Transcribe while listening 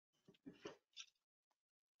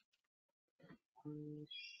All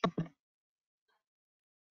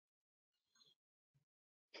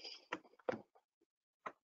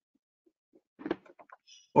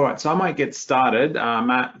right, so I might get started.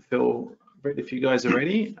 Matt, Phil, Britt, if you guys are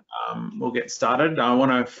ready, we'll get started. I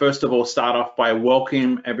want to first of all start off by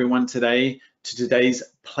welcoming everyone today to today's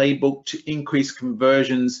Playbook to Increase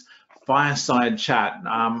Conversions fireside chat.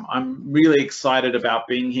 I'm really excited about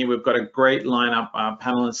being here. We've got a great lineup,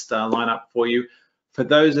 panelist lineup for you. For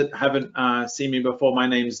those that haven't seen me before, my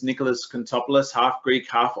name is Nicholas Kontopoulos, half Greek,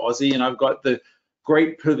 half Aussie, and I've got the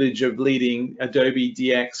great privilege of leading Adobe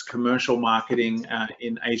DX commercial marketing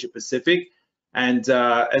in Asia Pacific. And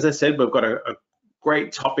as I said, we've got a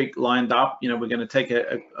great topic lined up. You know, we're going to take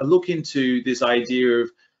a look into this idea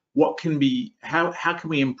of what can be, how can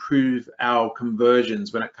we improve our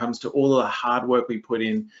conversions when it comes to all of the hard work we put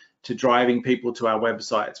in to driving people to our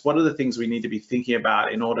websites? What are the things we need to be thinking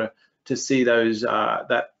about in order to see those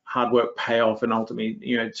that hard work pay off and ultimately,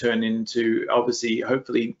 you know, turn into obviously,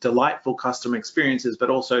 hopefully delightful customer experiences, but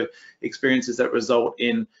also experiences that result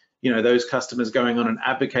in, you know, those customers going on and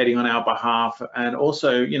advocating on our behalf, and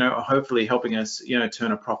also, you know, hopefully helping us, you know,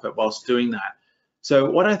 turn a profit whilst doing that. So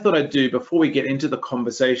what I thought I'd do before we get into the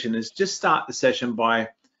conversation is just start the session by,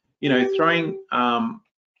 you know,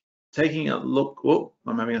 taking a look. Oh,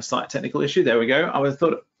 I'm having a slight technical issue. There we go. I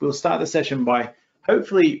thought we'll start the session by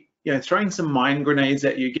hopefully, you know, throwing some mind grenades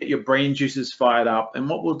at you, get your brain juices fired up. And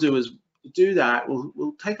what we'll do is do that.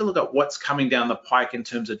 We'll take a look at what's coming down the pike in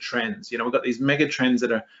terms of trends. You know, we've got these mega trends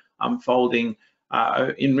that are unfolding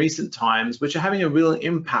in recent times, which are having a real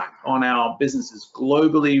impact on our businesses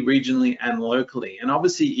globally, regionally, and locally. And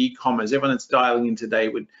obviously, e-commerce, everyone that's dialing in today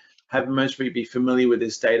would have mostly be familiar with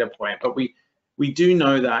this data point. But we do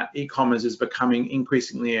know that e-commerce is becoming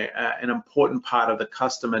increasingly an important part of the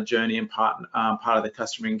customer journey and part of the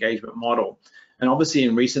customer engagement model. And obviously,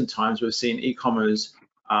 in recent times, we've seen e-commerce,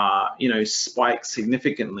 you know, spike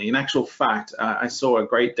significantly. In actual fact, I saw a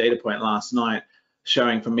great data point last night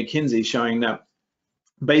showing from McKinsey showing that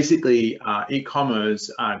basically e-commerce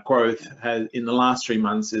growth has in the last 3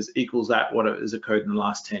 months equals that what has occurred in the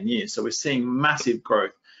last 10 years. So we're seeing massive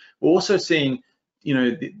growth. We're also seeing,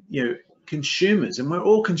 you know, consumers, and we're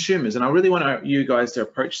all consumers, and I really want you guys to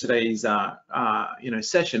approach today's you know,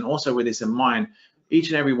 session also with this in mind. Each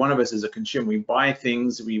and every one of us is a consumer. We buy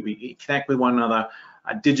things, we connect with one another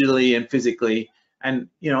digitally and physically. And,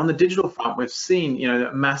 you know, on the digital front, we've seen, you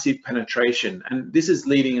know, massive penetration, and this is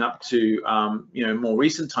leading up to, you know, more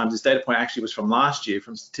recent times. This data point actually was from last year,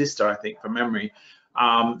 from Statista, I think, from memory.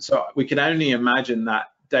 So we can only imagine that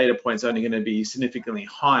data point's only going to be significantly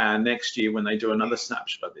higher next year when they do another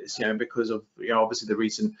snapshot of this, you know, because of, you know, obviously the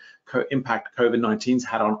recent impact COVID-19's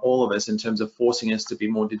had on all of us in terms of forcing us to be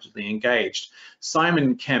more digitally engaged.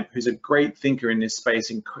 Simon Kemp, who's a great thinker in this space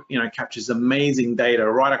and, you know, captures amazing data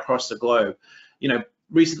right across the globe, you know,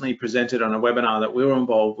 recently presented on a webinar that we were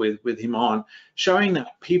involved with him on, showing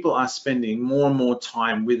that people are spending more and more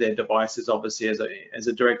time with their devices, obviously as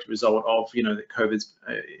a direct result of, you know, the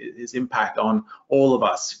COVID's impact on all of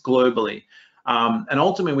us globally. And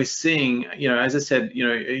ultimately we're seeing, you know, as I said, you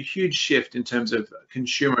know, a huge shift in terms of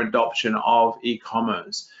consumer adoption of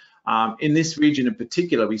e-commerce. In this region in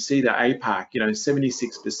particular, we see that APAC, you know,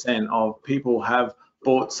 76% of people have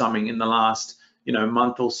bought something in the last, you know,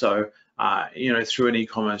 month or so, you know, through an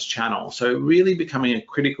e-commerce channel. So really becoming a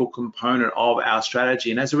critical component of our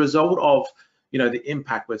strategy. And as a result of, you know, the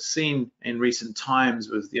impact we've seen in recent times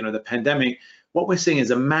with, you know, the pandemic, what we're seeing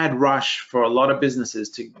is a mad rush for a lot of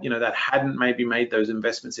businesses to, you know, that hadn't maybe made those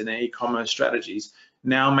investments in their e-commerce strategies,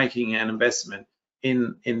 now making an investment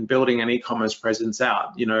in building an e-commerce presence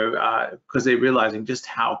out, you know, because they're realizing just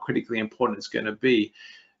how critically important it's going to be.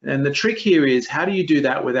 And the trick here is, how do you do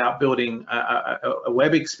that without building a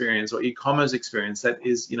web experience or e-commerce experience that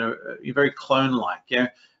is, you know, very clone-like? Yeah,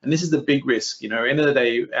 and this is the big risk. You know, end of the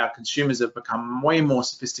day, our consumers have become way more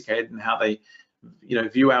sophisticated in how they, you know,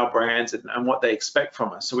 view our brands and what they expect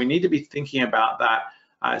from us. So we need to be thinking about that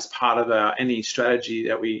as part of any strategy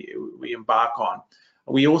that we embark on.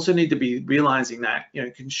 We also need to be realizing that, you know,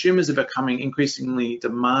 consumers are becoming increasingly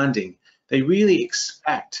demanding. They really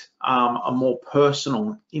expect a more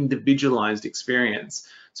personal, individualized experience.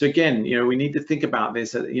 So again, you know, we need to think about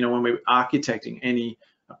this, you know, when we're architecting any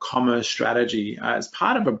commerce strategy as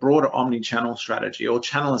part of a broader omni-channel strategy, or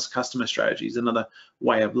channelless customer strategy is another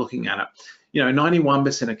way of looking at it. You know,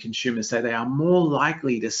 91% of consumers say they are more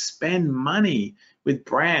likely to spend money with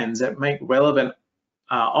brands that make relevant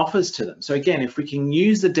offers to them. So again, if we can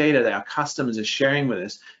use the data that our customers are sharing with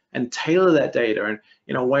us and tailor that data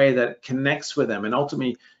in a way that connects with them, and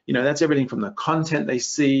ultimately, you know, that's everything from the content they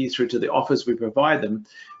see through to the offers we provide them,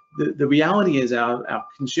 the reality is our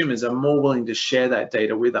consumers are more willing to share that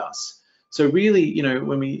data with us. So really, you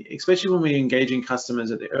know, especially when we engage in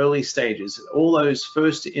customers at the early stages, all those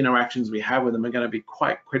first interactions we have with them are going to be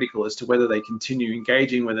quite critical as to whether they continue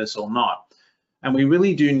engaging with us or not. And we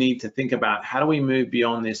really do need to think about how do we move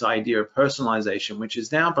beyond this idea of personalization, which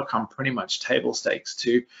has now become pretty much table stakes,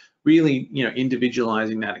 to really, you know,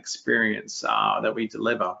 individualizing that experience that we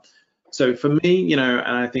deliver. So for me, you know,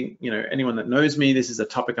 and I think, you know, anyone that knows me, this is a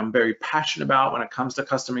topic I'm very passionate about when it comes to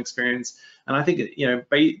customer experience. And I think, you know,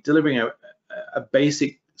 delivering a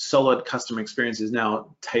basic, solid customer experience is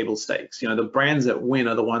now table stakes. You know, the brands that win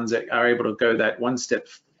are the ones that are able to go that one step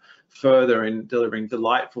further in delivering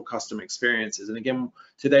delightful customer experiences. And again,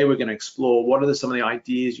 today we're going to explore what are some of the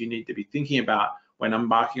ideas you need to be thinking about when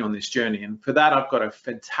embarking on this journey. And for that, I've got a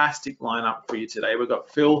fantastic lineup for you today. We've got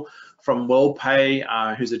Phil from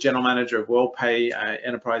WorldPay, who's the general manager of WorldPay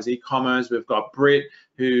Enterprise E-commerce. We've got Britt,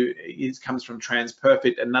 who comes from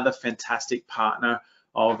TransPerfect, another fantastic partner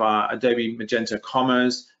of Adobe Magento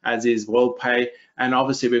Commerce, as is WorldPay. And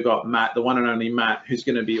obviously we've got Matt, the one and only Matt, who's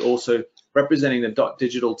going to be also representing the Dot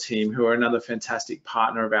Digital team, who are another fantastic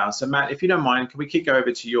partner of ours. So Matt, if you don't mind, can we kick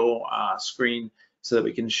over to your screen so that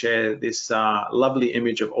we can share this lovely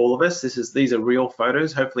image of all of us? These are real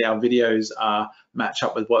photos. Hopefully our videos match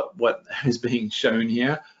up with what is being shown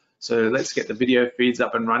here. So let's get the video feeds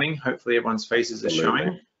up and running. Hopefully everyone's faces are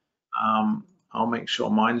showing. I'll make sure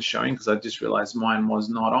mine's showing because I just realized mine was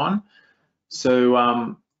not on.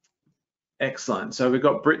 So excellent. So we've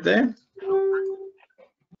got Britt there.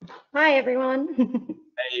 Hi everyone.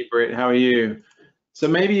 Hey Britt, how are you? So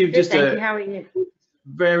maybe you've Good, thank you. How are you?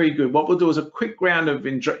 Very good. What we'll do is a quick round of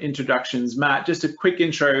introductions. Matt, just a quick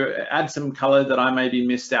intro, add some color that I maybe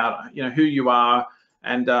missed out, you know, who you are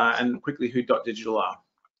and quickly who Dot Digital are.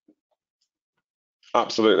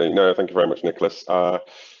 Absolutely. No, thank you very much, Nicholas.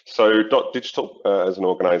 So Dot Digital, as an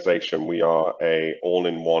organization, we are a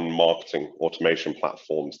all-in-one marketing automation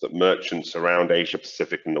platforms that merchants around Asia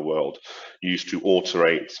Pacific and the world use to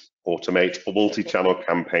automate multi-channel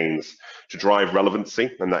campaigns to drive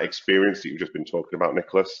relevancy and that experience that you've just been talking about,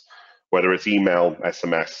 Nicholas. Whether it's email,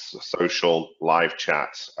 SMS, social, live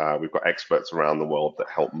chat, we've got experts around the world that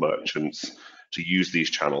help merchants to use these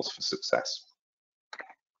channels for success.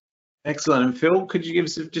 Excellent. And Phil, could you give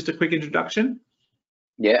us just a quick introduction?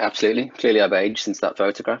 Yeah, absolutely. Clearly I've aged since that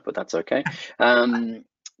photograph, but that's okay.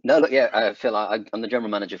 No, look, yeah, Phil, I'm the general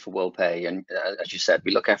manager for WorldPay, and as you said,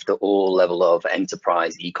 we look after all level of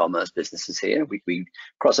enterprise e-commerce businesses here. We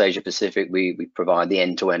across Asia Pacific, we provide the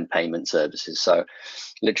end-to-end payment services. So,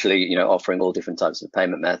 literally, you know, offering all different types of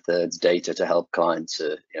payment methods, data to help clients,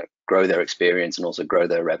 grow their experience and also grow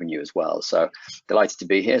their revenue as well. So, delighted to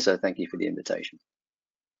be here. So, thank you for the invitation.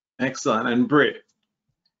 Excellent. And Britt?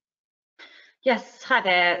 Yes, hi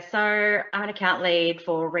there. So I'm an account lead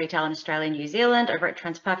for retail in Australia and New Zealand over at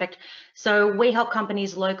TransPerfect. So we help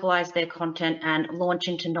companies localize their content and launch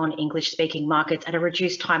into non-English speaking markets at a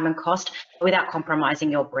reduced time and cost without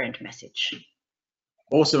compromising your brand message.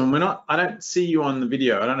 Awesome. And I don't see you on the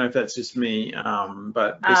video. I don't know if that's just me,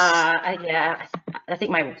 but this... yeah, I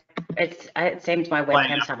think it seems my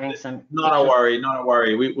webcam's having some... Not a worry, not a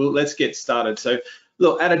worry. Let's get started. So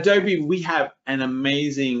look, at Adobe, we have an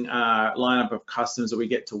amazing lineup of customers that we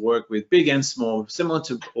get to work with, big and small, similar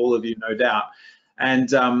to all of you, no doubt.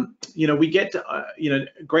 And, you know, we get to,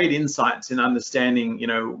 great insights in understanding,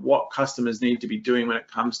 what customers need to be doing when it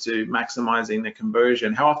comes to maximizing their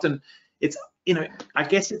conversion. How often it's, I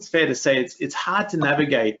guess it's fair to say it's hard to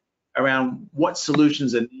navigate around what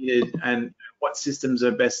solutions are needed and what systems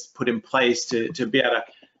are best put in place to be able to,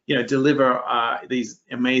 deliver these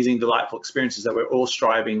amazing, delightful experiences that we're all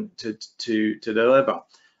striving to deliver.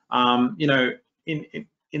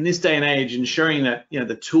 In this day and age, ensuring that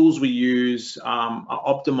the tools we use are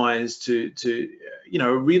optimized to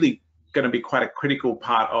really going to be quite a critical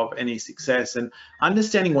part of any success. And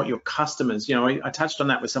understanding what your customers, I touched on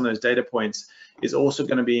that with some of those data points, is also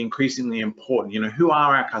going to be increasingly important. Who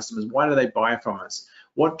are our customers? Why do they buy from us?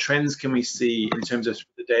 What trends can we see in terms of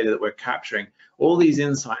the data that we're capturing? All these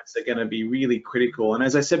insights are going to be really critical. And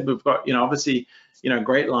as I said, we've got, obviously,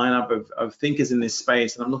 great lineup of thinkers in this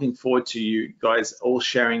space. And I'm looking forward to you guys all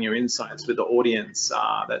sharing your insights with the audience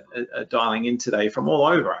that are dialing in today from all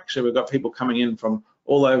over. Actually, we've got people coming in from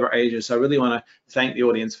all over Asia. So I really want to thank the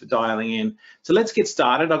audience for dialing in. So let's get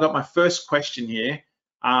started. I've got my first question here,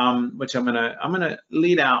 which I'm gonna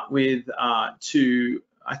lead out with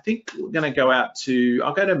I think we're going to go out to,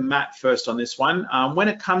 I'll go to Matt first on this one. When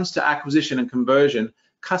it comes to acquisition and conversion,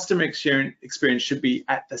 customer experience should be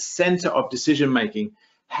at the center of decision making.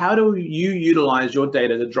 how do you utilize your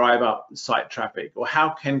data to drive up site traffic, or how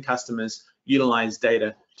can customers utilize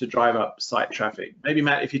data to drive up site traffic? Maybe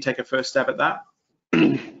Matt, if you take a first stab at that.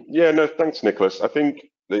 Yeah, no, thanks, Nicholas. I think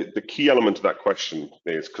the key element of that question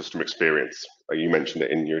is customer experience. You mentioned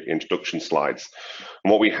it in your introduction slides.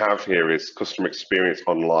 And what we have here is customer experience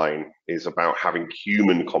online is about having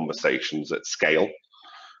human conversations at scale.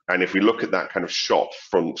 And if we look at that kind of shop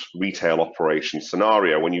front retail operation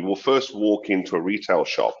scenario, when you will first walk into a retail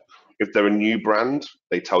shop, if they're a new brand,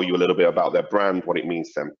 they tell you a little bit about their brand, what it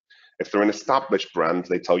means to them. If they're an established brand,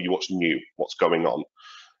 they tell you what's new, what's going on.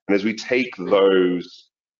 And as we take those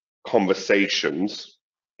conversations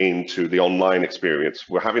into the online experience,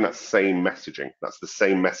 we're having that same messaging. That's the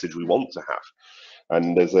same message we want to have.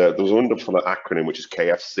 And there's a wonderful acronym, which is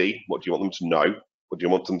KFC. What do you want them to know? What do you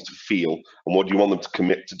want them to feel? And what do you want them to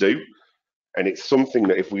commit to do? And it's something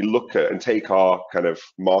that if we look at and take our kind of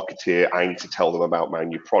marketeer, I need to tell them about my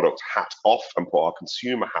new product hat off and put our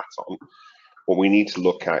consumer hat on, what we need to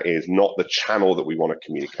look at is not the channel that we want to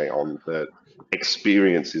communicate on. The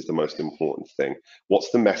experience is the most important thing.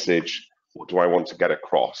 What's the message? What do I want to get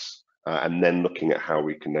across? And then looking at how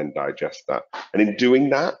we can then digest that. And in doing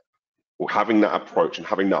that, or having that approach and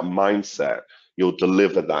having that mindset, you'll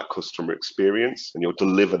deliver that customer experience and you'll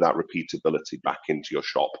deliver that repeatability back into your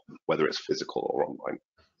shop, whether it's physical or online.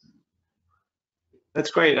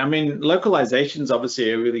 That's great. I mean, localization is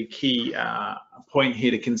obviously a really key point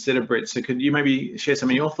here to consider, Britt. So could you maybe share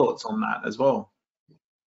some of your thoughts on that as well?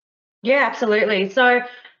 Yeah, absolutely. So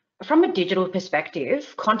from a digital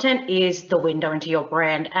perspective, content is the window into your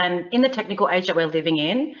brand. And in the technical age that we're living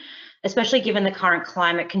in, especially given the current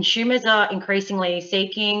climate, consumers are increasingly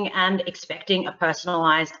seeking and expecting a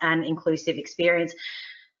personalized and inclusive experience.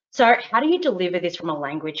 So how do you deliver this from a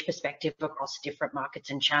language perspective across different markets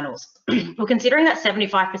and channels? Well, considering that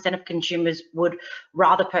 75% of consumers would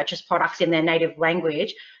rather purchase products in their native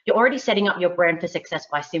language, you're already setting up your brand for success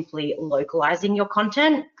by simply localizing your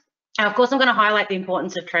content. And of course, I'm going to highlight the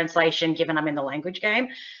importance of translation given I'm in the language game.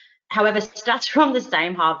 However, stats from the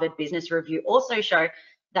same Harvard Business Review also show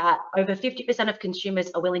that over 50% of consumers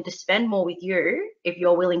are willing to spend more with you if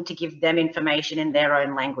you're willing to give them information in their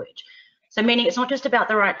own language. So meaning it's not just about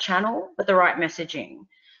the right channel, but the right messaging.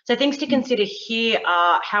 So things to consider here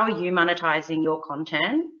are, how are you monetizing your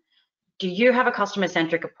content? Do you have a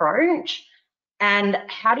customer-centric approach? And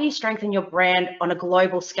how do you strengthen your brand on a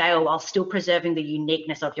global scale while still preserving the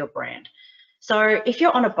uniqueness of your brand? So if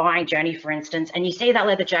you're on a buying journey, for instance, and you see that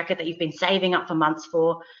leather jacket that you've been saving up for months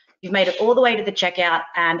for, you've made it all the way to the checkout,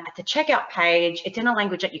 and at the checkout page, it's in a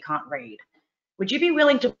language that you can't read. Would you be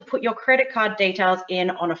willing to put your credit card details in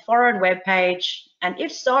on a foreign web page? And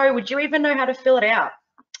if so, would you even know how to fill it out?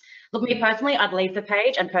 Look, me personally, I'd leave the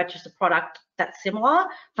page and purchase a product that's similar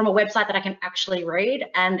from a website that I can actually read,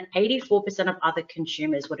 and 84% of other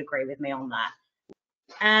consumers would agree with me on that.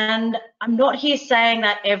 And I'm not here saying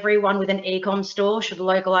that everyone with an e-com store should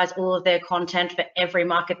localize all of their content for every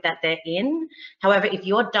market that they're in. However, if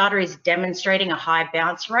your data is demonstrating a high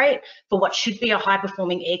bounce rate for what should be a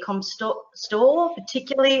high-performing e-com store,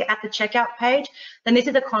 particularly at the checkout page, then this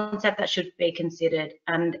is a concept that should be considered.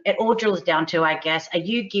 And it all drills down to, I guess, are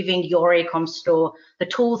you giving your e-com store the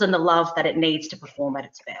tools and the love that it needs to perform at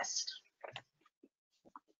its best?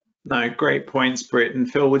 No, great points, Britt. And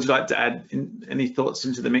Phil, would you like to add any thoughts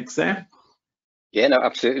into the mix there? Yeah, no,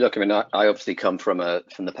 absolutely. Look, I mean, I obviously come from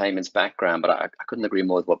the payments background, but I couldn't agree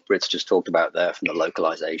more with what Britt's just talked about there from the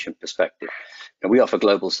localization perspective. And we offer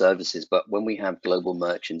global services, but when we have global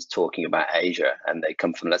merchants talking about Asia and they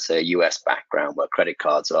come from, let's say, a US background where credit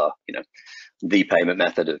cards are, the payment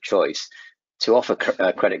method of choice, to offer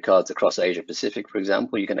credit cards across Asia Pacific, for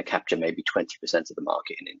example, you're going to capture maybe 20% of the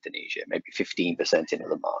market in Indonesia, maybe 15% in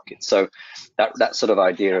other markets. So that sort of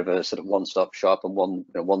idea of a sort of one-stop shop and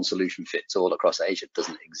one solution fits all across Asia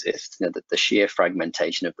doesn't exist. The sheer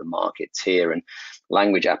fragmentation of the markets here, and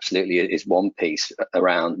language absolutely is one piece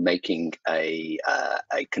around making a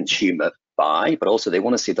consumer buy, but also they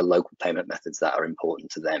want to see the local payment methods that are important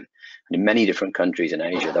to them. And in many different countries in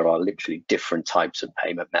Asia, there are literally different types of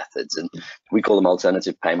payment methods, and we call them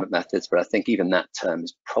alternative payment methods, but I think even that term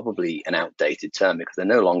is probably an outdated term because they're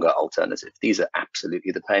no longer alternative. These are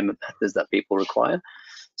absolutely the payment methods that people require.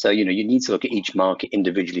 So, you need to look at each market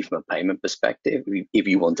individually from a payment perspective if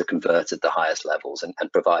you want to convert at the highest levels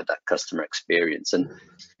and provide that customer experience. And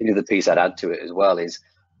the other piece I'd add to it as well is,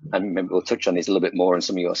 and maybe we'll touch on these a little bit more, and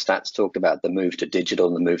some of your stats talked about the move to digital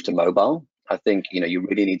and the move to mobile. I think, you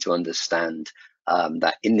really need to understand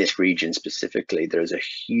that in this region specifically, there is a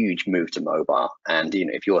huge move to mobile. And,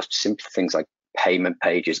 if you're simple things like payment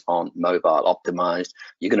pages aren't mobile optimized,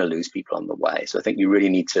 you're going to lose people on the way. So I think you really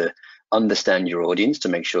need to understand your audience to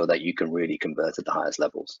make sure that you can really convert at the highest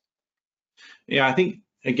levels. Yeah, I think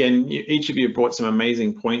again, each of you brought some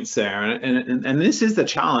amazing points there, and this is the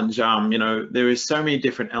challenge. You know, there is so many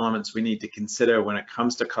different elements we need to consider when it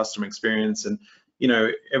comes to customer experience, and you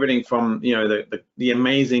know, everything from, you know, the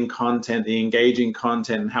amazing content, the engaging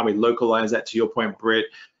content, and how we localize that, to your point, Britt,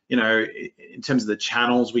 you know, in terms of the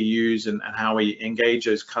channels we use and how we engage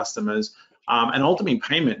those customers, and ultimately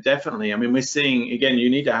payment, definitely. I mean, we're seeing, again,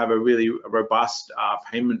 you need to have a really robust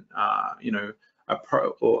payment, you know,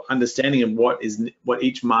 or understanding of what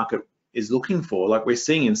each market is looking for. Like we're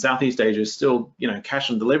seeing in Southeast Asia, still, you know,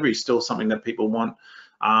 cash on delivery is still something that people want.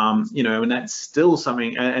 You know, and that's still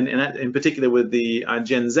something, and that in particular with the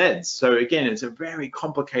Gen Zs. So again, it's a very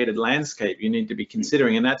complicated landscape you need to be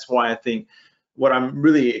considering, and that's why I think what I'm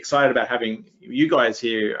really excited about having you guys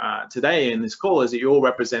here today in this call is that you all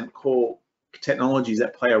represent core technologies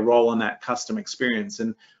that play a role in that customer experience.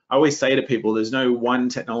 And I always say to people, there's no one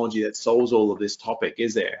technology that solves all of this topic,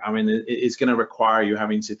 is there? I mean, it's going to require you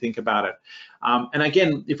having to think about it. And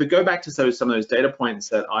again, if we go back to some of those data points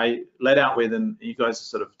that I led out with, and you guys have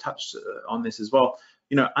sort of touched on this as well,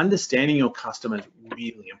 you know, understanding your customer is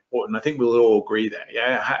really important. I think we'll all agree there.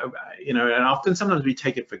 Yeah, you know, and often sometimes we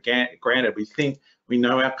take it for granted. We think we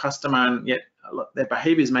know our customer, and yet their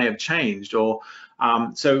behaviors may have changed. Or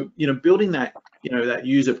so, you know, building that, you know, that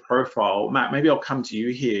user profile. Matt, maybe I'll come to you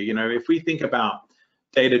here. You know, if we think about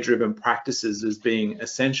data-driven practices as being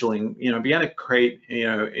essential in, you know, being able to create, you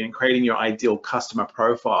know, in creating your ideal customer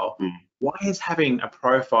profile, why is having a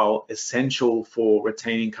profile essential for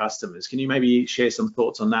retaining customers? Can you maybe share some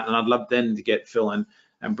thoughts on that? And I'd love then to get Phil and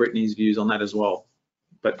Brittany's views on that as well.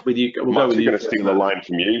 But with you, we'll go with you. I'm going to steal a line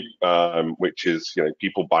from you, which is, you know,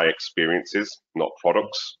 people buy experiences, not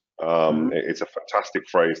products. It's a fantastic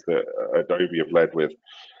phrase that Adobe have led with.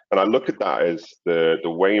 And I look at that as the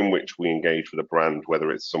way in which we engage with a brand,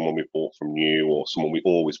 whether it's someone we bought from new or someone we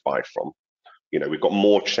always buy from. You know, we've got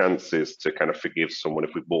more chances to kind of forgive someone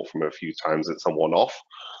if we bought from a few times, it's a one-off.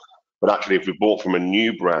 But actually, if we bought from a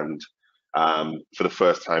new brand for the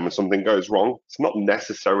first time and something goes wrong, it's not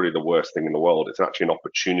necessarily the worst thing in the world. It's actually an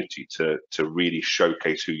opportunity to really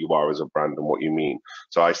showcase who you are as a brand and what you mean.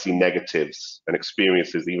 So I see negatives and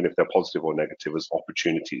experiences, even if they're positive or negative, as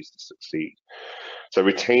opportunities to succeed. So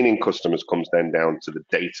retaining customers comes then down to the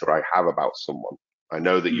data I have about someone. I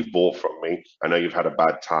know that you've bought from me. I know you've had a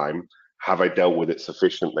bad time. Have I dealt with it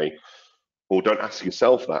sufficiently? Well, don't ask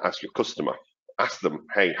yourself that. Ask your customer. Ask them,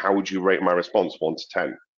 hey, how would you rate my response 1 to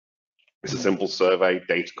 10? It's a simple survey,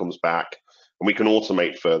 data comes back, and we can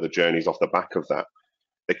automate further journeys off the back of that.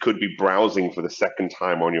 They could be browsing for the second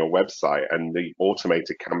time on your website, and the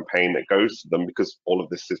automated campaign that goes to them, because all of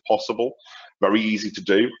this is possible, very easy to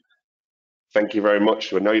do. Thank you very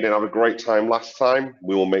much. We know you didn't have a great time last time.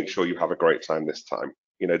 We will make sure you have a great time this time.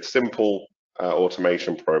 You know, it's simple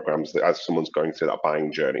automation programs that as someone's going through that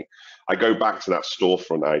buying journey. I go back to that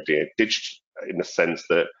storefront idea, in the sense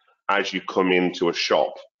that as you come into a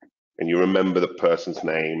shop and you remember the person's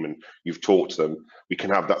name and you've talked to them, we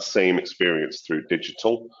can have that same experience through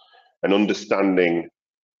digital. And understanding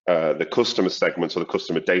the customer segments or the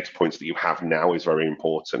customer data points that you have now is very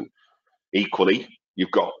important. Equally,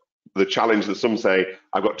 you've got the challenge that some say,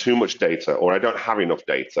 I've got too much data or I don't have enough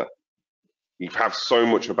data. You have so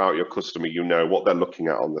much about your customer. You know what they're looking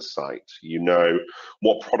at on the site. You know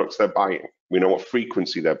what products they're buying. We know what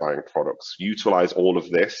frequency they're buying products. Utilize all of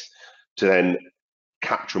this to then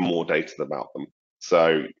capture more data about them.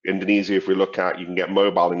 So Indonesia, if we look at, you can get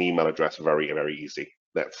mobile and email address very, very easy.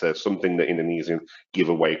 That's something that Indonesians give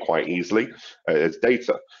away quite easily as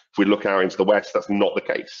data. If we look out into the West, that's not the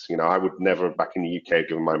case. You know, I would never back in the UK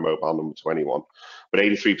give my mobile number to anyone, but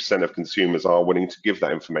 83% of consumers are willing to give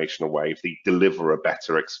that information away if they deliver a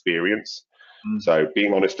better experience. So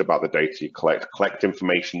being honest about the data you collect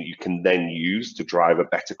information that you can then use to drive a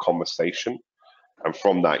better conversation. And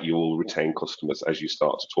from that, you will retain customers as you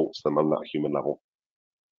start to talk to them on that human level.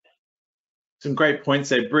 Some great points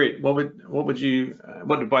there, Britt.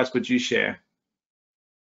 What advice would you share?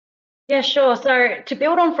 Yeah, sure. So to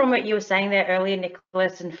build on from what you were saying there earlier,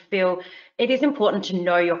 Nicholas and Phil, it is important to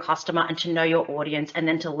know your customer and to know your audience, and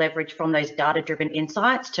then to leverage from those data-driven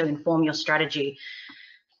insights to inform your strategy.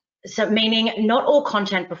 So meaning not all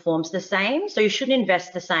content performs the same, so you shouldn't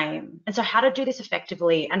invest the same. And so how to do this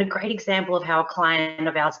effectively, and a great example of how a client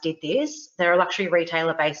of ours did this, they're a luxury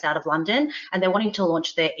retailer based out of London, and they're wanting to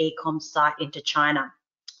launch their e-com site into China.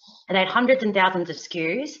 And they had hundreds and thousands of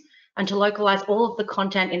SKUs. and to localize all of the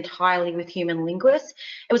content entirely with human linguists,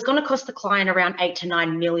 it was going to cost the client around $8 to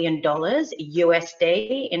 $9 million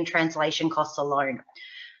USD in translation costs alone.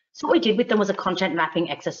 So what we did with them was a content mapping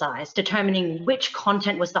exercise, determining which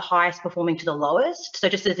content was the highest performing to the lowest. So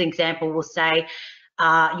just as an example, we'll say,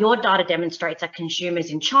 your data demonstrates that consumers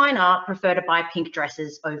in China prefer to buy pink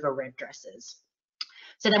dresses over red dresses.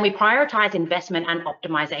 So then we prioritize investment and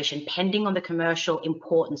optimization pending on the commercial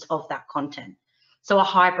importance of that content. So a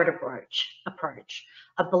hybrid approach,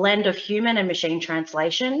 a blend of human and machine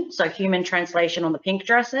translation. So human translation on the pink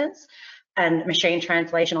dresses and machine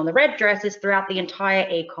translation on the red dresses throughout the entire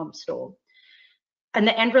e-com store. And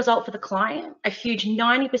the end result for the client, a huge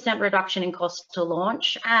 90% reduction in cost to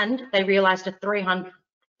launch, and they realized a 300%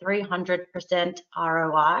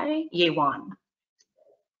 ROI year one.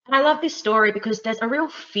 And I love this story because there's a real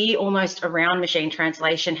fear almost around machine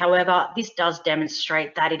translation. However, this does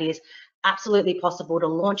demonstrate that it is absolutely possible to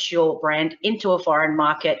launch your brand into a foreign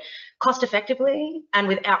market cost effectively and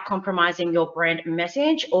without compromising your brand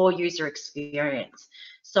message or user experience.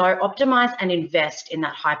 So optimize and invest in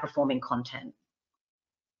that high performing content.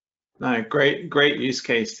 No, great use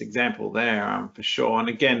case example there, for sure. And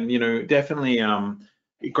again, definitely a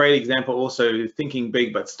great example also thinking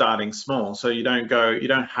big but starting small. So you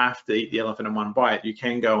don't have to eat the elephant in one bite. You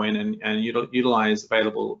can go in and utilize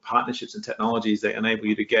available partnerships and technologies that enable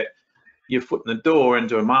you to get your foot in the door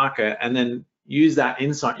into a market, and then use that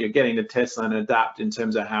insight you're getting to test and adapt in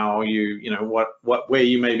terms of how where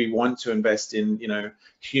you maybe want to invest in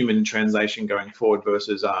human translation going forward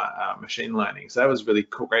versus machine learning. So that was really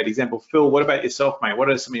cool, great example. Phil, what about yourself, mate? What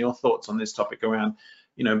are some of your thoughts on this topic around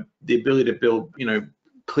the ability to build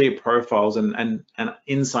clear profiles and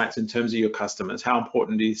insights in terms of your customers? How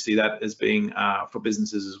important do you see that as being for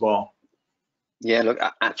businesses as well? Yeah, look,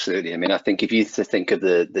 absolutely. I mean, I think if you think of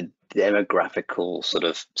the demographical sort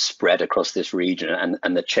of spread across this region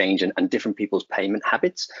and the change and different people's payment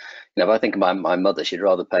habits, if I think of my mother, she'd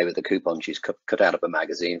rather pay with a coupon she's cut out of a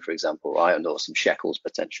magazine, for example, right, or some shekels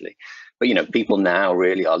potentially. But people now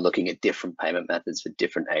really are looking at different payment methods for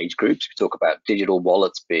different age groups. We talk about digital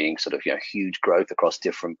wallets being sort of huge growth across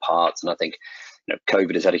different parts, and I think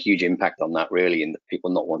COVID has had a huge impact on that really, in people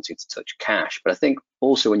not wanting to touch cash. But I think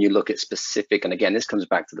also when you look at specific, and again, this comes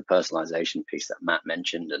back to the personalization piece that Matt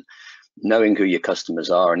mentioned, and knowing who your customers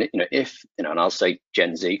are. And and I'll say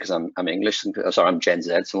Gen Z because I'm English. Sorry, I'm Gen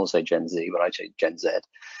Z. Some will say Gen Z, but I say Gen Z.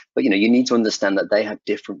 But you need to understand that they have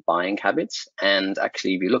different buying habits. And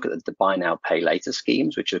actually, if you look at the buy now, pay later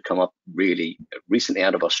schemes, which have come up really recently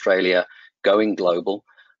out of Australia, going global.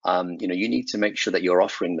 You need to make sure that you're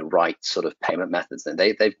offering the right sort of payment methods. And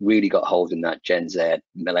they've really got hold in that Gen Z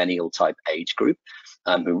millennial type age group,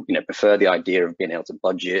 who prefer the idea of being able to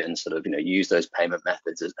budget and sort of use those payment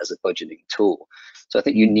methods as a budgeting tool. So I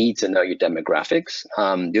think you need to know your demographics.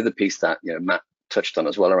 The other piece that Matt touched on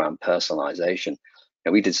as well around personalization.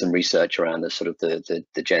 We did some research around the sort of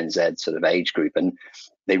the Gen Z sort of age group, and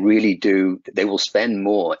they really do. They will spend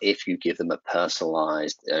more if you give them a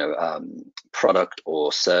personalized product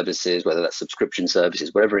or services, whether that's subscription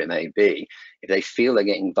services, whatever it may be. If they feel they're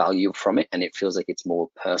getting value from it, and it feels like it's more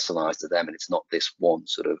personalized to them, and it's not this one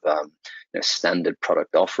sort of standard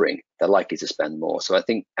product offering, they're likely to spend more. So I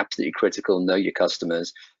think absolutely critical. Know your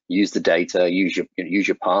customers. Use the data. Use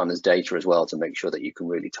your partners' data as well to make sure that you can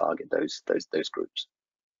really target those groups.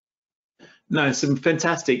 No, some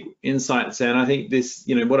fantastic insights there. And I think this,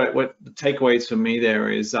 what the takeaways for me there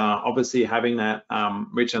is obviously having that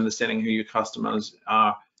rich understanding who your customers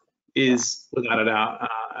are is without a doubt,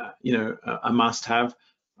 a must-have.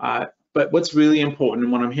 But what's really important,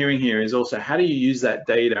 and what I'm hearing here, is also how do you use that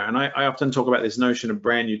data? And I often talk about this notion of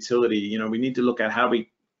brand utility. We need to look at how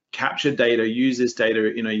we capture data, use this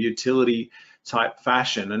data in a utility type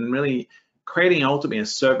fashion, and really creating ultimately a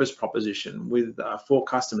service proposition with for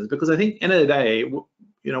customers. Because I think end of the day,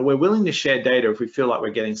 we're willing to share data if we feel like we're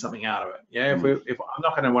getting something out of it. Yeah, if I'm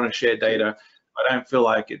not going to want to share data, I don't feel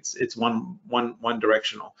like it's one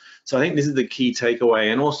directional. So I think this is the key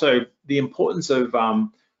takeaway, and also the importance of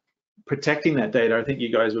protecting that data. I think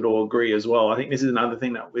you guys would all agree as well. I think this is another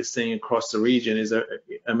thing that we're seeing across the region is a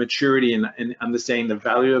maturity in understanding the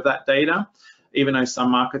value of that data. Even though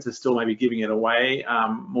some markets are still maybe giving it away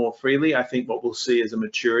more freely, I think what we'll see is a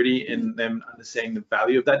maturity in them understanding the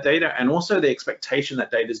value of that data, and also the expectation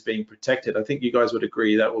that data is being protected. I think you guys would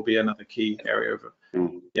agree that will be another key area of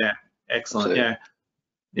it. Yeah, excellent. Absolutely.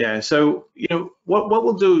 Yeah. So what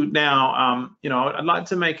we'll do now, I'd like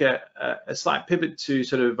to make a slight pivot to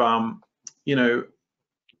sort of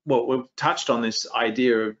well, we've touched on this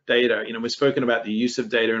idea of data. We've spoken about the use of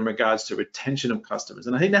data in regards to retention of customers,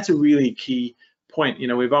 and I think that's a really key point. You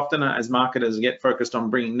know, we've often as marketers get focused on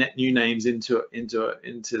bringing net new names into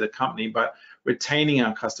the company, but retaining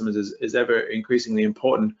our customers is ever increasingly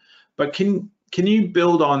important. But can you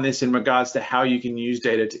build on this in regards to how you can use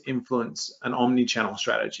data to influence an omni-channel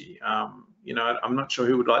strategy? You know, I'm not sure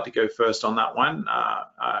who would like to go first on that one.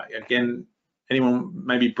 Again, anyone,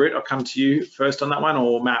 maybe Britt, I'll come to you first on that one,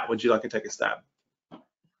 or Matt, would you like to take a stab?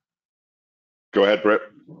 Go ahead, Britt.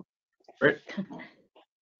 Britt?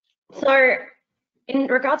 So in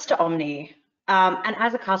regards to Omni, and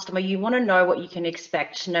as a customer, you want to know what you can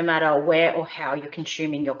expect no matter where or how you're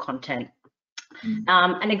consuming your content.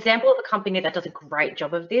 An example of a company that does a great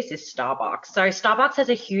job of this is Starbucks. So Starbucks has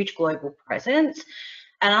a huge global presence,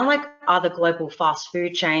 and unlike other global fast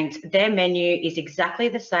food chains, their menu is exactly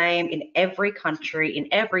the same in every country, in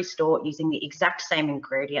every store, using the exact same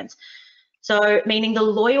ingredients. So meaning the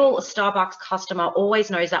loyal Starbucks customer always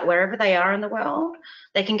knows that wherever they are in the world,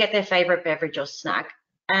 they can get their favorite beverage or snack.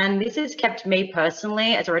 And this has kept me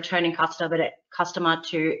personally as a returning customer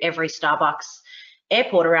to every Starbucks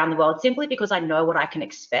airport around the world, simply because I know what I can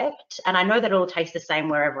expect and I know that it'll taste the same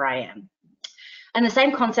wherever I am. And the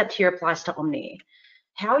same concept here applies to Omni.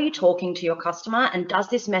 How are you talking to your customer, and does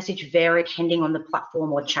this message vary depending on the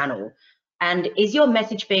platform or channel? And is your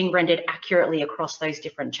message being rendered accurately across those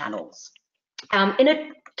different channels? In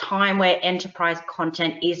a time where enterprise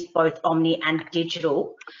content is both omni and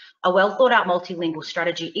digital, a well thought out multilingual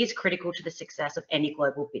strategy is critical to the success of any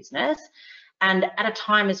global business. And at a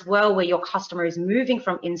time as well where your customer is moving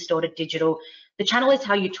from in-store to digital, the channel is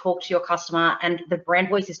how you talk to your customer, and the brand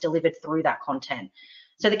voice is delivered through that content.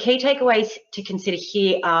 So the key takeaways to consider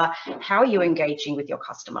here are: how are you engaging with your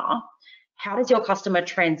customer? How does your customer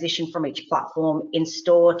transition from each platform,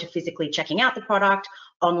 in-store to physically checking out the product,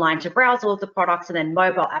 online to browse all of the products, and then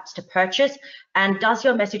mobile apps to purchase? And does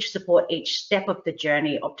your message support each step of the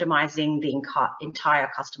journey, optimizing the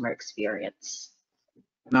entire customer experience?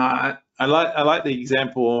 No, I like the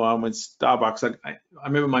example with Starbucks. I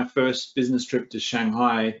remember my first business trip to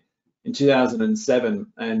Shanghai in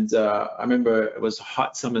 2007, and I remember it was a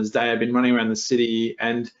hot summer's day. I'd been running around the city,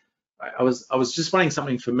 and I was just wanting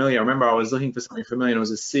something familiar. I remember I was looking for something familiar, and it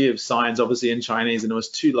was a sea of signs, obviously in Chinese, and there was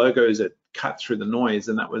two logos that cut through the noise,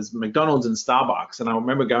 and that was McDonald's and Starbucks. And I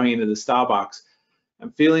remember going into the Starbucks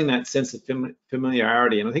and feeling that sense of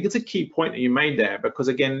familiarity. And I think it's a key point that you made there, because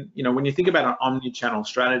again, you know, when you think about an omni-channel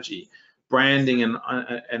strategy, branding and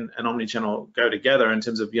omni-channel go together in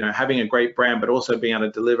terms of, you know, having a great brand, but also being able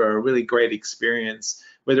to deliver a really great experience,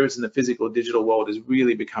 whether it's in the physical or digital world, is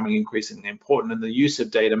really becoming increasingly important. And the use of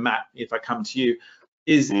data, Matt, if I come to you,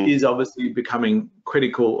 is obviously becoming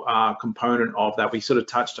critical component of that. We sort of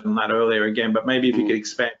touched on that earlier again, but maybe if you could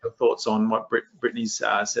expand your thoughts on what Brittany's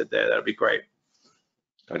said there, that'd be great.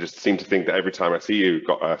 I just seem to think that every time I see you, you've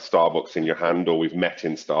got a Starbucks in your hand, or we've met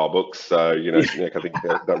in Starbucks. So, you know, Nick, I think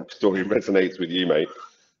that story resonates with you, mate.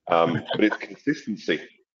 But it's consistency.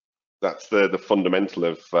 That's the fundamental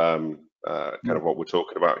of kind of what we're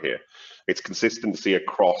talking about here. It's consistency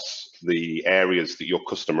across the areas that your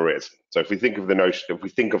customer is. So if we think of the notion, if we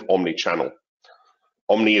think of omni-channel,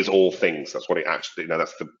 omni is all things. That's what it actually, you know,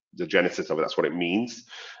 that's the genesis of it. That's what it means.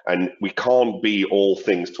 And we can't be all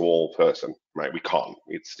things to all person, right? We can't.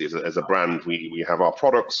 It's as a brand, we have our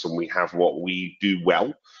products and we have what we do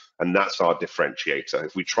well, and that's our differentiator.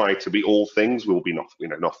 If we try to be all things, we'll be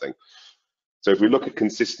nothing. So if we look at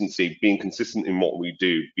consistency, being consistent in what we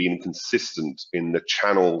do, being consistent in the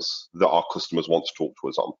channels that our customers want to talk to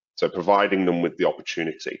us on. So providing them with the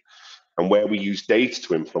opportunity. And where we use data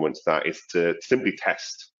to influence that is to simply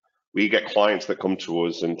test. We get clients that come to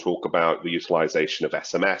us and talk about the utilization of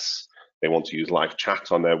SMS. They want to use live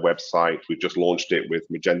chat on their website. We've just launched it with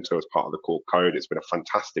Magento as part of the core code. It's been a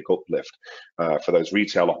fantastic uplift for those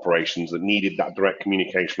retail operations that needed that direct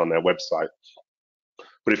communication on their website.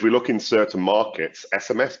 But if we look in certain markets,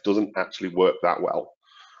 SMS doesn't actually work that well.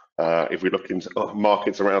 If we look into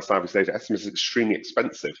markets around Southeast Asia, SMS is extremely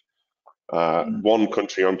expensive. One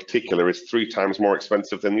country in particular is 3 times more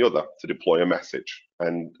expensive than the other to deploy a message,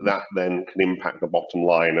 and that then can impact the bottom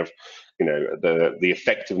line of, you know, the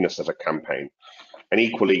effectiveness of a campaign. And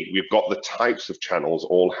equally, we've got the types of channels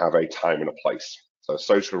all have a time and a place. So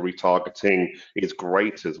social retargeting is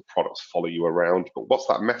great as products follow you around, but what's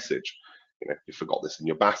that message? You know, you forgot this in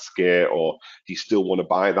your basket, or do you still want to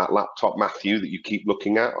buy that laptop, Matthew, that you keep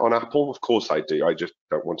looking at on Apple? Of course I do. I just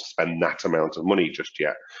don't want to spend that amount of money just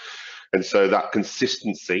yet. And so that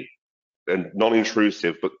consistency and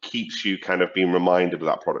non-intrusive, but keeps you kind of being reminded of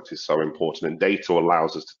that product is so important. And data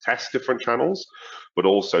allows us to test different channels, but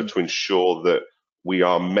also to ensure that we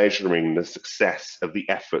are measuring the success of the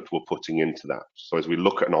effort we're putting into that. So as we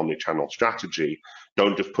look at an omni-channel strategy,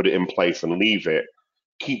 don't just put it in place and leave it.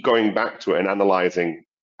 Keep going back to it and analyzing,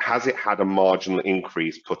 has it had a marginal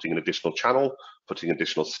increase putting an additional channel, putting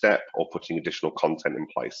additional step, or putting additional content in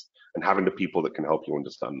place, and having the people that can help you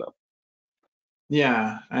understand that.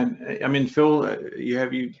 Yeah, and I mean, Phil,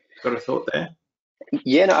 you got a thought there?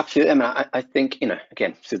 Yeah, no, absolutely. I mean, I think,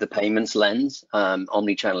 again, through the payments lens,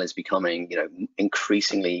 omni-channel is becoming,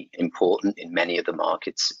 increasingly important in many of the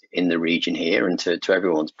markets in the region here. And to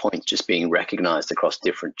everyone's point, just being recognized across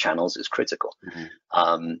different channels is critical.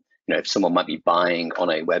 Mm-hmm. If someone might be buying on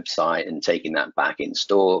a website and taking that back in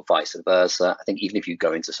store, vice versa. I think even if you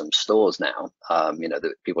go into some stores now,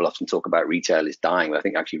 that people often talk about retail is dying, but I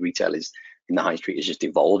think actually retail is in the high street is just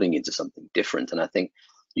evolving into something different. And I think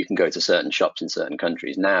you can go to certain shops in certain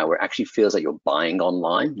countries now where it actually feels like you're buying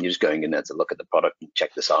online. You're just going in there to look at the product and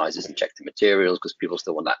check the sizes and check the materials because people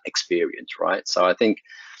still want that experience, right? So I think,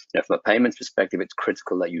 from a payments perspective, it's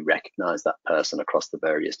critical that you recognize that person across the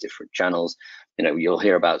various different channels. You'll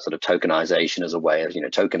hear about sort of tokenization as a way of,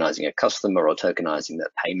 tokenizing a customer or tokenizing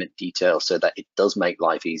their payment details so that it does make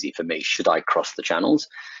life easy for me should I cross the channels.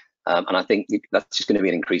 And I think that's just going to be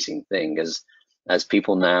an increasing thing as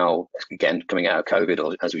people now, again, coming out of COVID,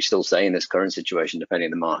 or as we still say in this current situation, depending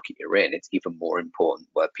on the market you're in, it's even more important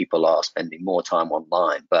where people are spending more time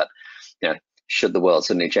online. But, should the world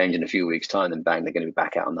suddenly change in a few weeks' time, then bang, they're going to be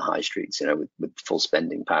back out on the high streets, with full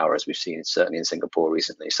spending power, as we've seen certainly in Singapore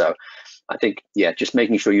recently. So I think, just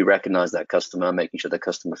making sure you recognize that customer, making sure the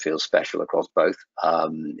customer feels special across both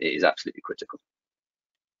is absolutely critical.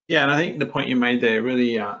 Yeah, and I think the point you made there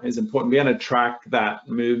really is important. We're going to track that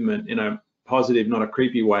movement in a positive, not a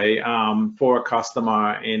creepy way, for a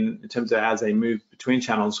customer in terms of as they move between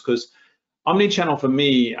channels. Because omni-channel for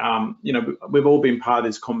me, we've all been part of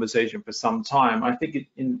this conversation for some time. I think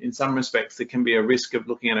in some respects there can be a risk of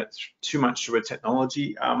looking at it too much through a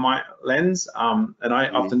technology lens. And I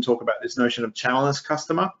often talk about this notion of channelless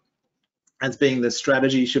customer as being the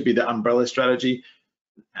strategy, should be the umbrella strategy.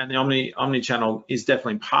 And the omni-channel is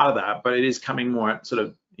definitely part of that, but it is coming more at sort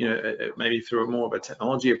of, maybe through more of a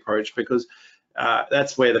technology approach, because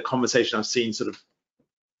that's where the conversation I've seen sort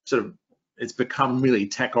of it's become really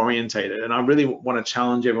tech orientated. And I really want to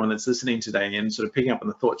challenge everyone that's listening today and sort of picking up on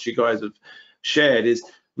the thoughts you guys have shared is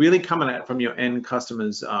really coming at it from your end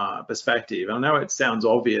customer's perspective. I know it sounds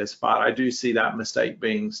obvious, but I do see that mistake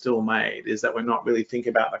being still made, is that we're not really thinking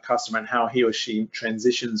about the customer and how he or she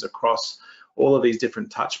transitions across all of these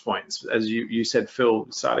different touch points. As you said, Phil,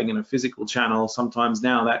 starting in a physical channel, sometimes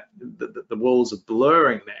now that the walls are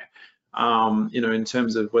blurring there. In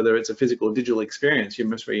terms of whether it's a physical or digital experience, you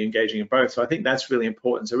must be engaging in both. So I think that's really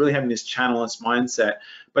important. So really having this channelless mindset,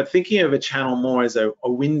 but thinking of a channel more as a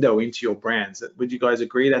window into your brands. Would you guys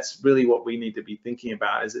agree? That's really what we need to be thinking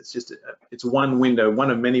about. Is it's one window,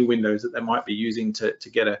 one of many windows that they might be using to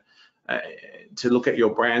get to look at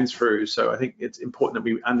your brands through. So I think it's important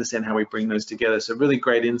that we understand how we bring those together. So really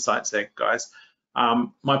great insights there, guys.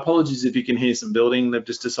 My apologies if you can hear some building. They've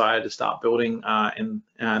just decided to start building in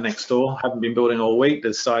next door. Haven't been building all week. They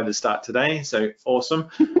decided to start today, so awesome.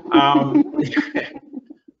 The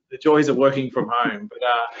joys of working from home.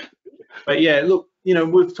 But yeah, look,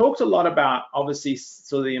 we've talked a lot about obviously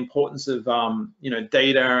sort of the importance of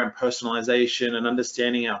data and personalization and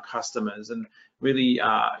understanding our customers, and really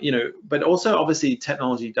but also obviously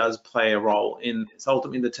technology does play a role in it's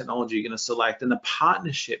ultimately the technology you're going to select, and the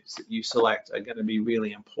partnerships that you select are going to be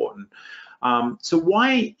really important. So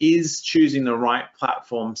why is choosing the right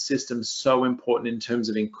platform system so important in terms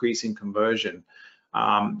of increasing conversion?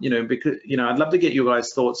 Because I'd love to get you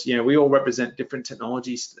guys' thoughts. We all represent different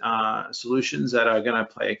technology solutions that are going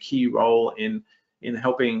to play a key role in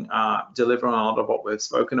helping deliver on a lot of what we've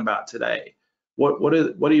spoken about today. What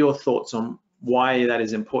are your thoughts on why that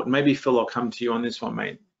is important? Maybe Phil, I'll come to you on this one,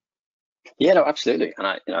 mate. Yeah, no, absolutely. And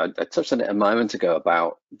I touched on it a moment ago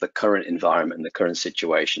about the current environment, the current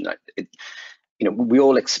situation. We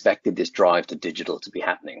all expected this drive to digital to be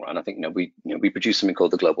happening, right? I think we produce something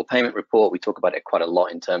called the Global Payment Report. We talk about it quite a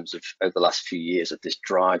lot in terms of over the last few years of this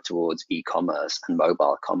drive towards e-commerce and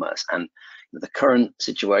mobile commerce. And the current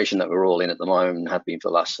situation that we're all in at the moment, and have been for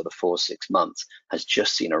the last sort of 4-6 months, has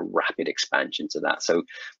just seen a rapid expansion to that. So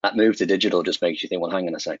that move to digital just makes you think, well, hang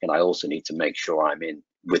on a second, I also need to make sure I'm in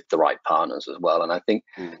with the right partners as well. And I think,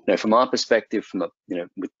 from our perspective,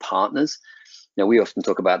 with partners, we often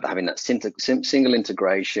talk about having that single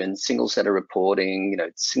integration, single set of reporting,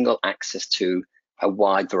 single access to a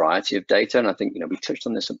wide variety of data. And I think, we touched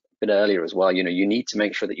on this a bit earlier as well. You need to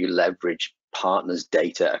make sure that you leverage partners'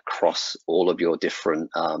 data across all of your different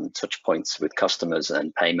touch points with customers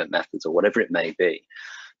and payment methods or whatever it may be.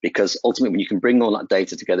 Because ultimately, when you can bring all that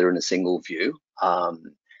data together in a single view,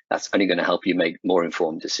 that's only going to help you make more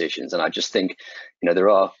informed decisions. And I just think, there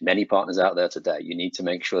are many partners out there today. You need to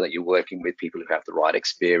make sure that you're working with people who have the right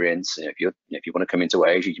experience. If you want to come into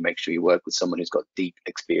Asia, you make sure you work with someone who's got deep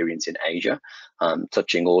experience in Asia,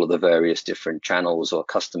 touching all of the various different channels or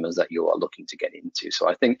customers that you are looking to get into. So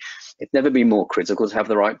I think it's never been more critical to have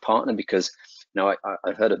the right partner, because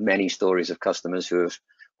I've heard of many stories of customers who have,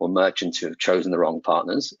 or merchants who have chosen the wrong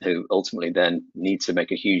partners, who ultimately then need to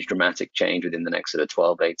make a huge dramatic change within the next sort of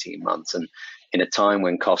 12, 18 months. And in a time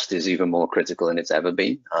when cost is even more critical than it's ever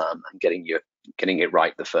been, and getting it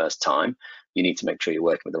right the first time, you need to make sure you're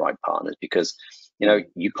working with the right partners, because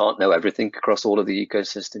you can't know everything across all of the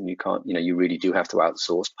ecosystem. You can't, you really do have to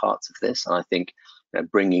outsource parts of this. And I think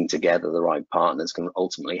bringing together the right partners can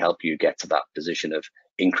ultimately help you get to that position of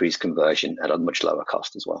increased conversion at a much lower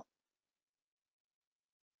cost as well.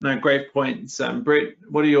 No, great points. Britt,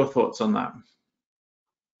 what are your thoughts on that?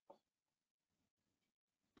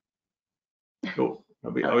 Cool.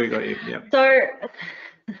 We got you. Yeah.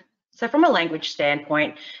 So from a language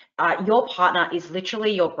standpoint, your partner is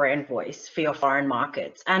literally your brand voice for your foreign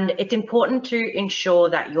markets. And it's important to ensure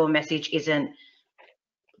that your message isn't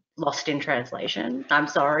lost in translation. I'm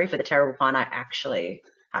sorry for the terrible pun. I actually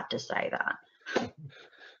had to say that.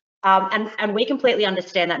 And we completely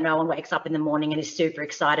understand that no one wakes up in the morning and is super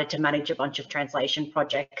excited to manage a bunch of translation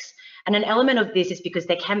projects. And an element of this is because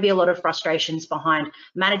there can be a lot of frustrations behind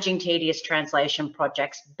managing tedious translation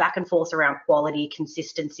projects, back and forth around quality,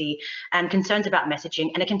 consistency, and concerns about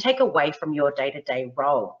messaging, and it can take away from your day-to-day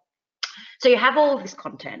role. So you have all of this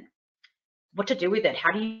content. What to do with it?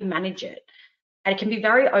 How do you manage it? And it can be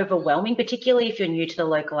very overwhelming, particularly if you're new to the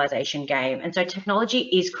localization game. And so technology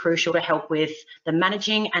is crucial to help with the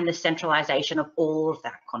managing and the centralization of all of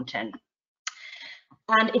that content.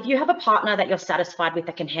 And if you have a partner that you're satisfied with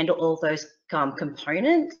that can handle all those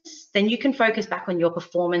components, then you can focus back on your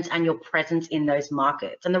performance and your presence in those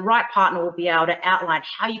markets. And the right partner will be able to outline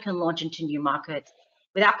how you can launch into new markets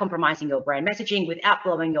without compromising your brand messaging, without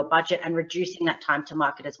blowing your budget, and reducing that time to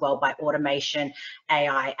market as well by automation,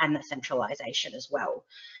 AI, and the centralization as well.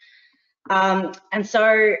 And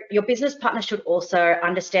so your business partner should also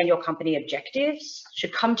understand your company objectives,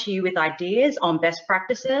 should come to you with ideas on best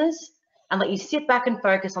practices, and let you sit back and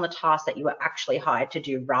focus on the tasks that you were actually hired to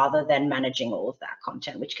do, rather than managing all of that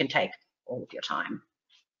content, which can take all of your time.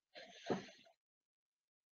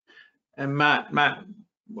 And Matt,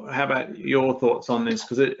 how about your thoughts on this?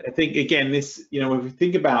 Because I think, again, this, if we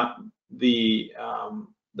think about the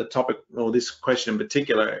topic, or this question in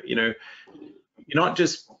particular, you're not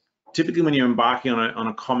just typically, when you're embarking on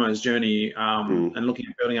a commerce journey and looking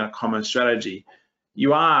at building out a commerce strategy,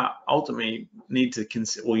 you are ultimately need to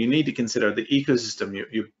consider the ecosystem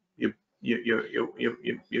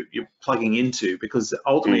you're plugging into, because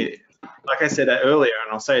ultimately, like I said earlier,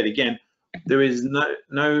 and I'll say it again, there is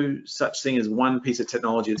no such thing as one piece of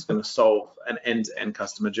technology that's going to solve an end-to-end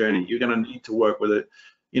customer journey. You're going to need to work with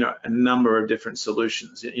a number of different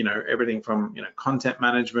solutions. Everything from content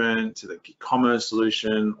management to the commerce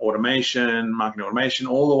solution, automation, marketing automation,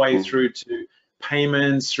 all the way through to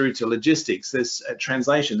payments, through to logistics. There's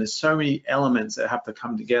translation. There's so many elements that have to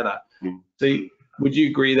come together. So, would you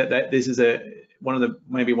agree that this is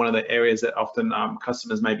maybe one of the areas that often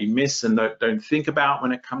customers maybe miss and don't think about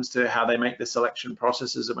when it comes to how they make the selection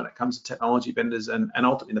processes, and when it comes to technology vendors and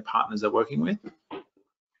ultimately the partners they're working with?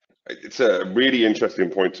 It's a really interesting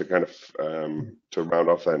point to kind of to round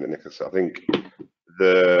off then, Nicholas. I think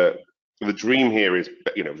the dream here is,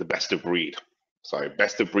 the best of breed. So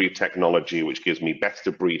best of breed technology, which gives me best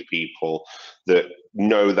of breed people that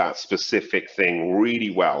know that specific thing really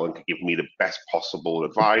well and can give me the best possible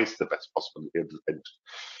advice, the best possible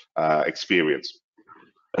experience.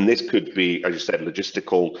 And this could be, as you said,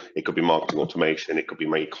 logistical, it could be marketing automation, it could be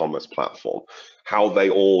my e-commerce platform. How they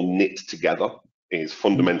all knit together is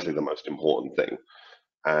fundamentally the most important thing.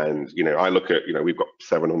 And, I look at, we've got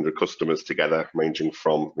 700 customers together, ranging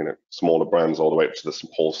from, smaller brands all the way up to the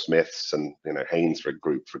Paul Smiths and, Hainsford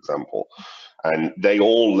Group, for example. And they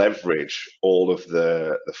all leverage all of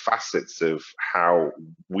the facets of how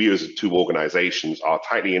we as two organizations are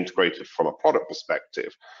tightly integrated from a product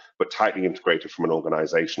perspective, but tightly integrated from an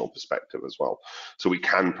organizational perspective as well. So we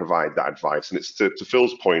can provide that advice. And it's to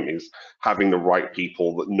Phil's point, is having the right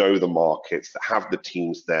people that know the markets, that have the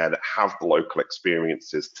teams there, that have the local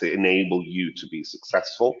experiences to enable you to be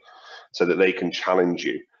successful, so that they can challenge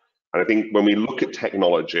you. And I think when we look at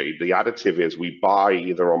technology, the additive is we buy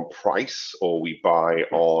either on price or we buy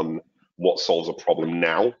on what solves a problem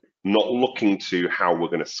now, not looking to how we're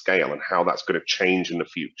going to scale and how that's going to change in the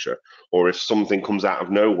future. Or if something comes out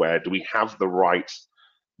of nowhere, do we have the right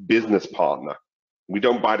business partner? We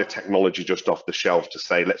don't buy the technology just off the shelf to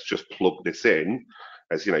say, let's just plug this in.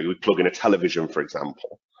 As you know, we plug in a television, for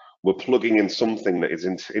example. We're plugging in something that is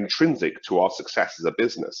intrinsic to our success as a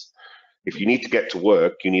business. If you need to get to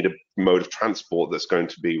work, you need a mode of transport that's going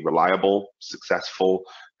to be reliable, successful,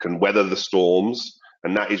 can weather the storms,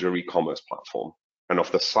 and that is your e-commerce platform. And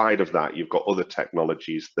off the side of that, you've got other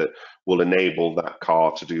technologies that will enable that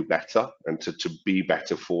car to do better and to be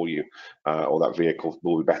better for you, or that vehicle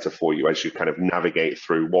will be better for you as you kind of navigate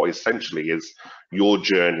through what essentially is your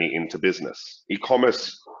journey into business.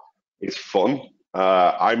 E-commerce is fun.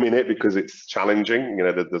 I'm in it because it's challenging. You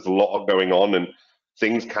know, there's a lot going on and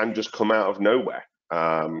things can just come out of nowhere.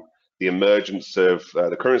 The emergence of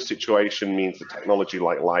the current situation means that technology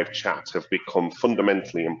like live chat have become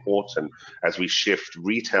fundamentally important as we shift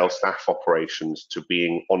retail staff operations to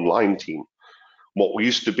being online team. What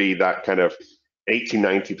used to be that kind of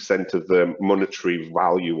 80–90% of the monetary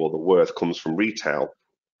value or the worth comes from retail,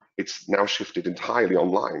 it's now shifted entirely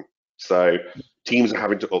online. So teams are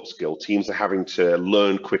having to upskill, teams are having to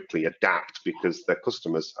learn quickly, adapt, because their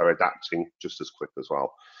customers are adapting just as quick as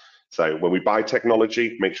well. So when we buy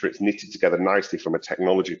technology, make sure it's knitted together nicely from a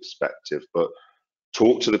technology perspective, but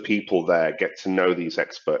talk to the people there, get to know these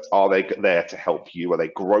experts. Are they there to help you? Are they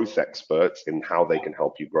growth experts in how they can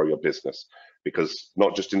help you grow your business? Because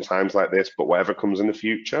not just in times like this, but whatever comes in the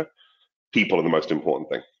future, people are the most important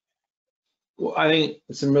thing. Well, I think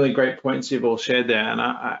some really great points you've all shared there. And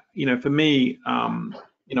I you know, for me,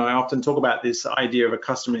 you know, I often talk about this idea of a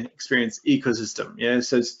customer experience ecosystem. Yeah,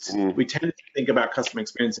 so we tend to think about customer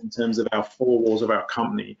experience in terms of our four walls of our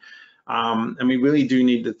company. And we really do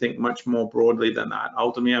need to think much more broadly than that.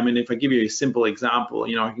 Ultimately, I mean, if I give you a simple example,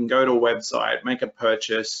 you know, I can go to a website, make a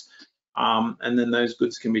purchase, and then those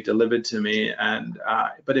goods can be delivered to me. And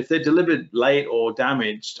but if they're delivered late or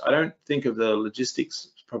damaged, I don't think of the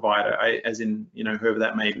logistics provider, as in, you know, whoever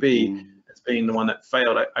that may be, as being the one that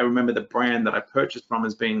failed. I remember the brand that I purchased from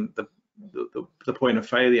as being the point of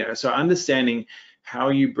failure. So understanding how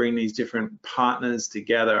you bring these different partners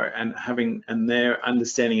together and their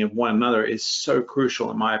understanding of one another is so crucial,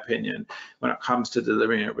 in my opinion, when it comes to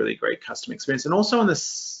delivering a really great customer experience. And also on the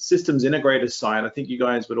systems integrator side, I think you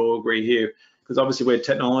guys would all agree here, because obviously we're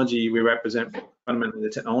technology, we represent fundamentally the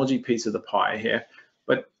technology piece of the pie here,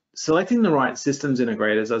 but selecting the right systems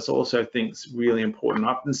integrators, I also think is really important. I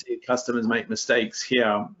often see customers make mistakes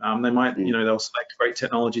here. They might, you know, they'll select great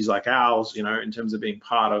technologies like ours, you know, in terms of being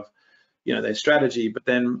part of, you know, their strategy, but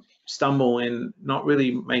then stumble in not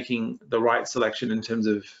really making the right selection in terms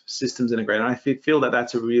of systems integrator. And I feel that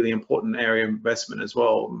that's a really important area of investment as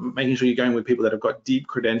well, making sure you're going with people that have got deep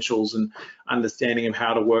credentials and understanding of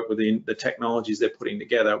how to work with the technologies they're putting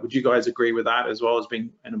together. Would you guys agree with that as well as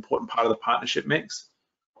being an important part of the partnership mix?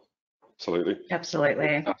 Absolutely. Absolutely.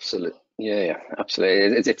 Absolutely. Yeah,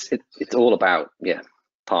 absolutely. It's all about,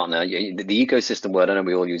 partner. The ecosystem word, I know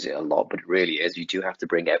we all use it a lot, but it really is. You do have to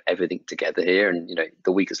bring everything together here, and you know,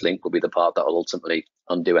 the weakest link will be the part that will ultimately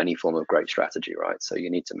undo any form of great strategy, right? So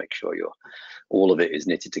you need to make sure all of it is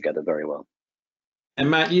knitted together very well.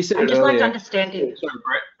 And Matt, you said it earlier. I'd just like to understand it.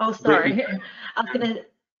 Oh, sorry.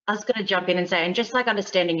 I was going to jump in and say, and just like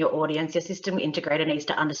understanding your audience, your system integrator needs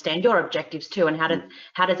to understand your objectives too, and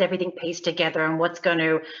how does everything piece together, and what's going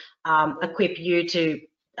to equip you to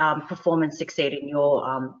perform and succeed in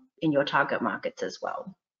your target markets as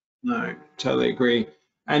well. No, totally agree.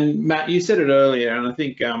 And Matt, you said it earlier, and I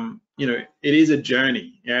think you know, it is a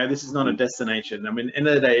journey. Yeah, this is not a destination. I mean, end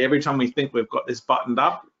of the day, every time we think we've got this buttoned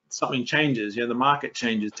up, something changes. You know, the market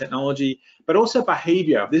changes, technology, but also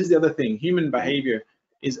behavior. This is the other thing. Human behavior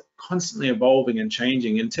is constantly evolving and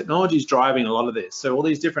changing, and technology is driving a lot of this. So all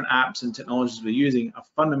these different apps and technologies we're using are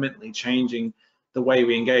fundamentally changing the way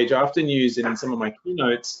we engage. I often use in some of my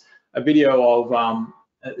keynotes a video of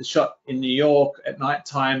a shot in New York at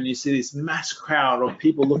nighttime, and you see this mass crowd of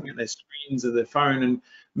people looking at their screens of their phone and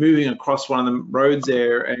moving across one of the roads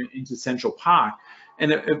there into Central Park.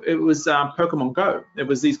 And it was Pokemon Go. It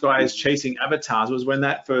was these guys chasing avatars. It was when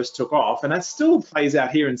that first took off, and that still plays out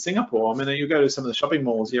here in Singapore. I mean, you go to some of the shopping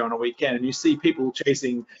malls here on a weekend, and you see people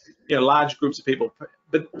chasing, you know, large groups of people.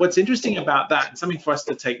 But what's interesting about that, and something for us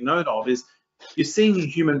to take note of, is you're seeing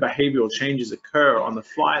human behavioral changes occur on the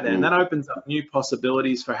fly there, and that opens up new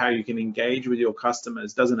possibilities for how you can engage with your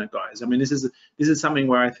customers, doesn't it, guys? I mean, this is something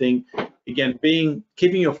where I think, again,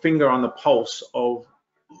 keeping your finger on the pulse of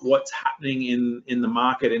what's happening in the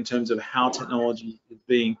market in terms of how technology is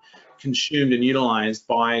being consumed and utilized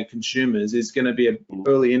by consumers is going to be an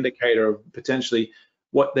early indicator of potentially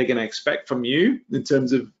what they're going to expect from you in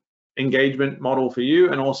terms of engagement model for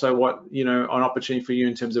you, and also what, you know, an opportunity for you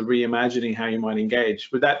in terms of reimagining how you might engage.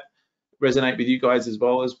 Would that resonate with you guys as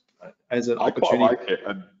well as an opportunity? I quite like it.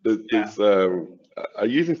 And I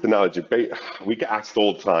use this analogy. We get asked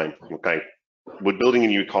all the time, okay, we're building a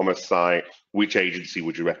new e-commerce site, which agency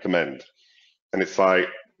would you recommend? And it's like,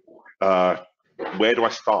 where do I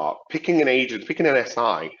start? Picking an agent, picking an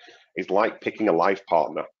SI is like picking a life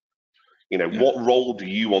partner. You know, what role do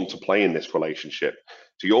you want to play in this relationship?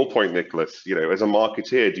 To your point, Nicholas, you know, as a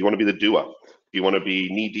marketeer, do you want to be the doer? Do you want to be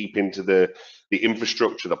knee deep into the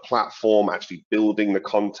infrastructure, the platform, actually building the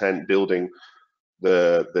content, building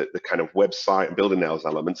the kind of website and building those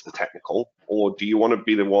elements, the technical? Or do you want to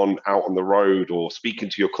be the one out on the road or speaking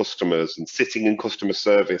to your customers and sitting in customer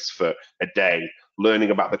service for a day,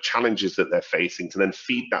 learning about the challenges that they're facing to then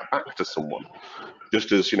feed that back to someone?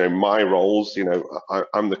 Just as, you know, my roles, you know,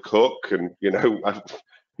 I'm the cook, and, you know,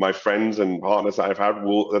 my friends and partners that I've had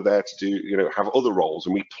are there to do, you know, have other roles,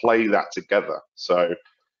 and we play that together. So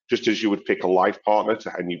just as you would pick a life partner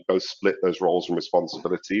and you both split those roles and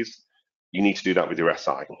responsibilities, you need to do that with your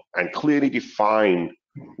SI and clearly define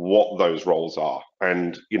what those roles are.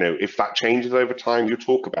 And, you know, if that changes over time, you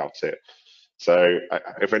talk about it. So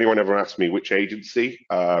if anyone ever asks me which agency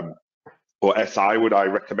or SI would I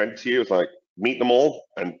recommend to you, it's like, meet them all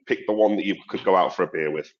and pick the one that you could go out for a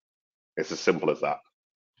beer with. It's as simple as that.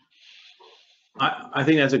 I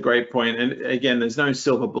think that's a great point. And again, there's no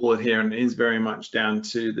silver bullet here, and it is very much down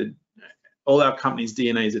to all our companies'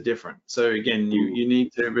 DNAs are different. So again, you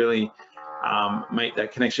need to really make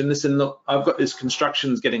that connection. Listen, look, I've got this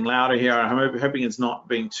construction's getting louder here. I'm hoping it's not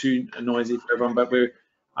being too noisy for everyone, but we're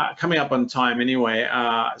coming up on time anyway.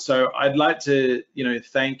 So I'd like to, you know,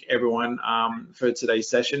 thank everyone for today's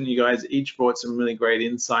session. You guys each brought some really great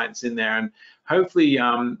insights in there, and hopefully,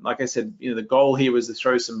 like I said, you know, the goal here was to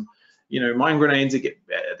throw some, you know, mind grenades to get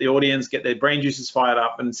the audience, get their brain juices fired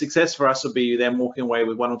up, and success for us will be them walking away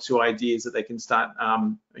with 1 or 2 ideas that they can start,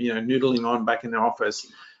 you know, noodling on back in their office.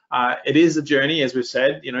 It is a journey, as we've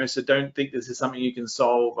said, you know, so don't think this is something you can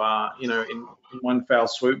solve, you know, in one foul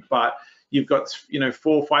swoop, but you've got, you know,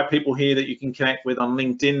 4 or 5 people here that you can connect with on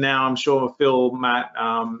LinkedIn now. I'm sure Phil, Matt,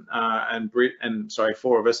 and Britt, and sorry,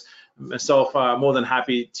 4 of us, myself, more than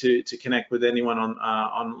happy to connect with anyone on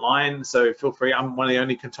online. So feel free. I'm one of the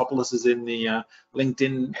only Contopolises in the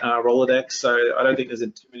LinkedIn Rolodex, so I don't think there's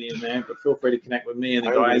too many in there. But feel free to connect with me and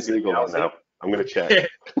the guys. I'm going to check.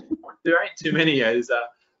 There ain't too many.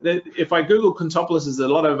 If I Google Contopolis, there's a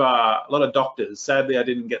lot of doctors. Sadly, I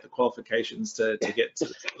didn't get the qualifications to get to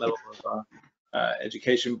that level of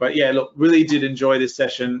education. But yeah, look, really did enjoy this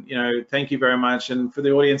session. You know, thank you very much. And for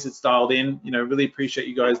the audience that's dialed in, you know, really appreciate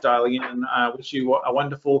you guys dialing in, and wish you a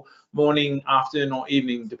wonderful morning, afternoon, or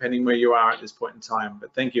evening, depending where you are at this point in time.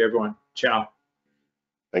 But thank you, everyone. Ciao.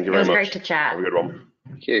 Thank you very much. It was great to chat. Have a good one.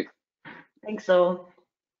 Thank you. Thanks all.